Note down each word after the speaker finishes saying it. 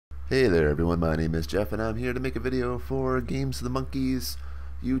Hey there everyone, my name is Jeff and I'm here to make a video for GamesTheMonkey's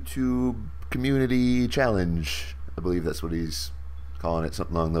YouTube Community Challenge. I believe that's what he's calling it,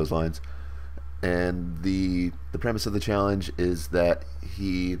 something along those lines. And the premise of the challenge is that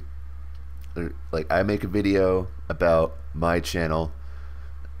I make a video about my channel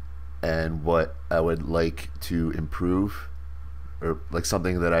and what I would like to improve, or like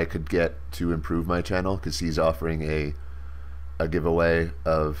something that I could get to improve my channel, because he's offering a giveaway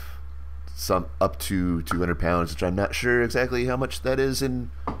of some up to 200 pounds, which I'm not sure exactly how much that is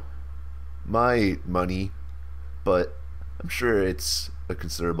in my money, but I'm sure it's a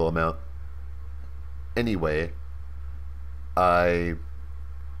considerable amount. Anyway, I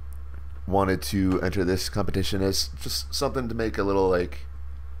wanted to enter this competition as just something to make a little like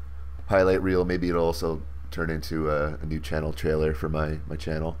highlight reel. Maybe it'll also turn into a new channel trailer for my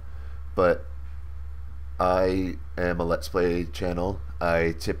channel. But I am a Let's Play channel.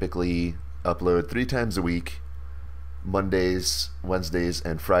 I typically upload 3 times a week: Mondays, Wednesdays,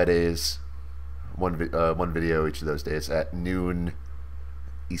 and Fridays. One video each of those days at noon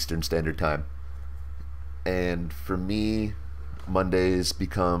Eastern Standard Time. And for me, Mondays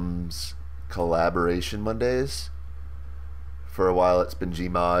becomes Collaboration Mondays. For a while it's been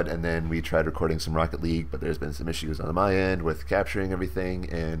Gmod, and then we tried recording some Rocket League, but there's been some issues on my end with capturing everything,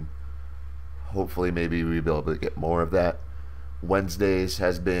 and hopefully maybe we'll be able to get more of that. Wednesdays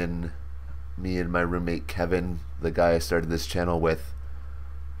has been me and my roommate Kevin, the guy I started this channel with.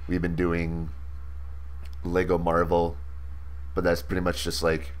 We've been doing Lego Marvel, but that's pretty much just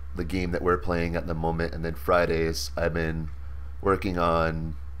like the game that we're playing at the moment. And then Fridays I've been working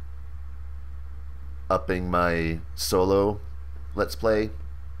on upping my solo Let's Play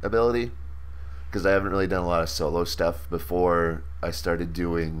ability, because I haven't really done a lot of solo stuff before I started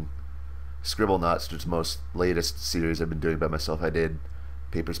doing Scribblenauts, which is the most latest series I've been doing by myself. I did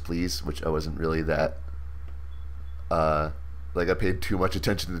Papers, Please, which I wasn't really that like I paid too much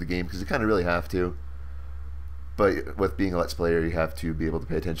attention to the game, because you kind of really have to. But with being a Let's Player, you have to be able to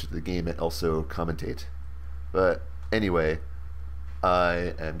pay attention to the game and also commentate. But anyway,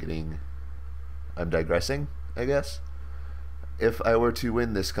 I'm digressing, I guess. If I were to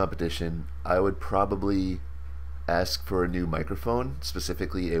win this competition, I would probably ask for a new microphone,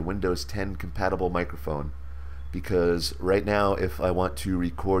 specifically a Windows 10 compatible microphone, because right now if I want to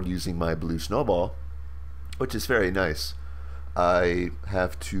record using my Blue Snowball, which is very nice, I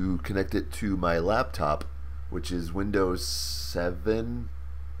have to connect it to my laptop, which is Windows 7.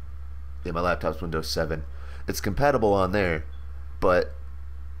 Yeah, my laptop's Windows 7. It's compatible on there, but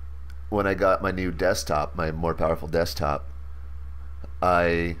when I got my new desktop, my more powerful desktop,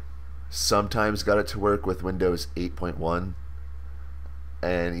 I sometimes got it to work with Windows 8.1,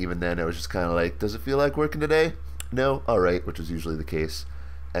 and even then it was just kind of like, does it feel like working today? No? Alright, which was usually the case.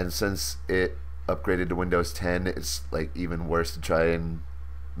 And since it upgraded to Windows 10, it's like even worse to try and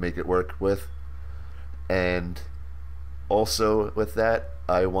make it work with. And also with that,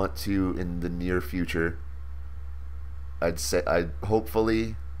 I want to, in the near future, I'd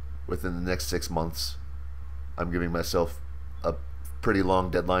hopefully within the next 6 months, I'm giving myself a pretty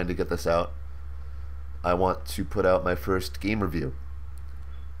long deadline to get this out, I want to put out my first game review,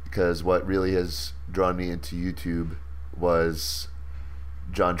 because what really has drawn me into YouTube was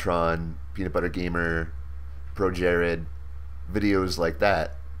JonTron, Peanut Butter Gamer, Pro Jared, videos like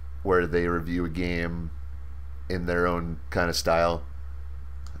that, where they review a game in their own kind of style,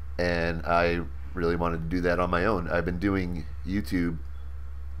 and I really wanted to do that on my own. I've been doing YouTube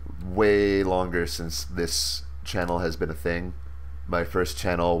way longer since this channel has been a thing. My first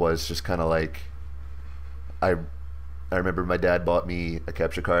channel was just kind of like, I remember my dad bought me a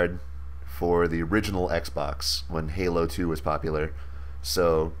capture card for the original Xbox when Halo 2 was popular,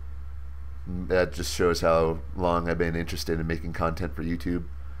 so that just shows how long I've been interested in making content for YouTube.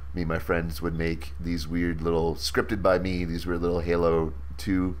 Me and my friends would make these weird little, scripted by me, these weird little Halo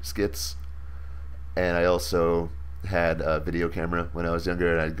 2 skits. And I also had a video camera when I was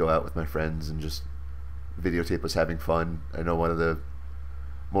younger, and I'd go out with my friends and just videotape us having fun. I know one of the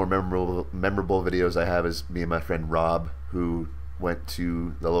more memorable videos I have is me and my friend Rob, who went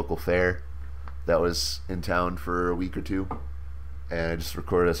to the local fair that was in town for a week or two, and I just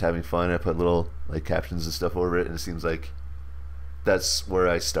recorded us having fun. I put little like captions and stuff over it, and it seems like that's where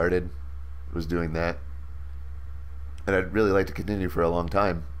I started, was doing that. And I'd really like to continue for a long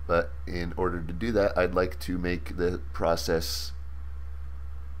time, but in order to do that, I'd like to make the process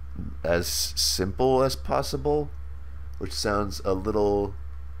as simple as possible, which sounds a little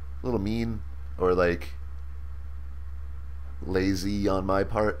mean or like lazy on my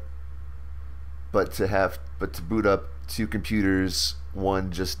part, but to boot up two computers,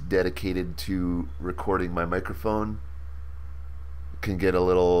 one just dedicated to recording my microphone, can get a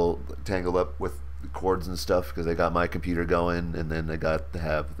little tangled up with the cords and stuff because I got my computer going, and then I got to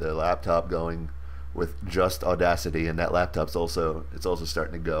have the laptop going with just Audacity, and that laptop's also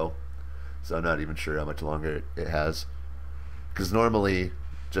starting to go, so I'm not even sure how much longer it has. Because normally,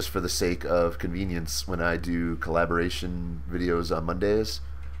 just for the sake of convenience, when I do collaboration videos on Mondays,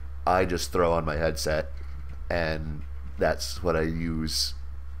 I just throw on my headset, and that's what I use.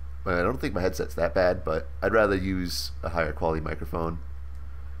 I don't think my headset's that bad, but I'd rather use a higher quality microphone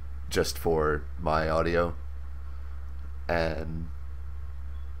just for my audio. And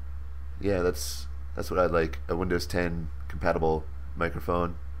yeah, that's what I'd like: a Windows 10 compatible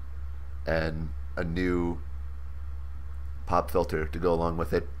microphone and a new pop filter to go along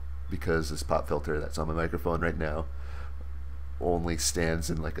with it, because this pop filter that's on my microphone right now only stands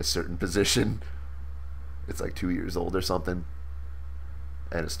in like a certain position. It's like 2 years old or something,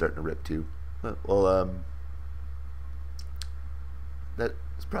 and it's starting to rip too. Well,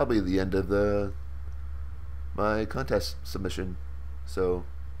 that's probably the end of my contest submission. So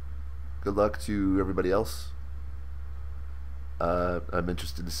good luck to everybody else. I'm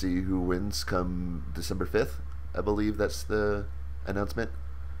interested to see who wins come December 5th. I believe that's the announcement.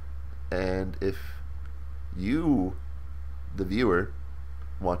 And if you, the viewer,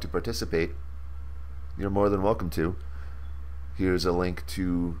 want to participate, you're more than welcome to. Here's a link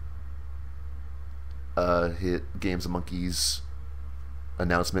to hit GamesTheMonkey's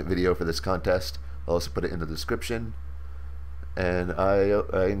announcement video for this contest. I'll also put it in the description. And I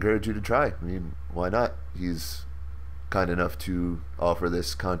encourage you to try. I mean, why not? He's kind enough to offer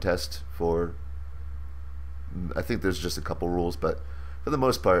this contest for, I think there's just a couple rules, but for the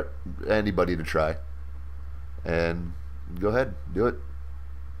most part, anybody to try. And go ahead, do it.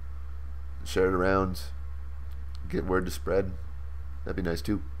 Share it around. Get word to spread. That'd be nice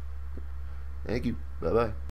too. Thank you. Bye-bye.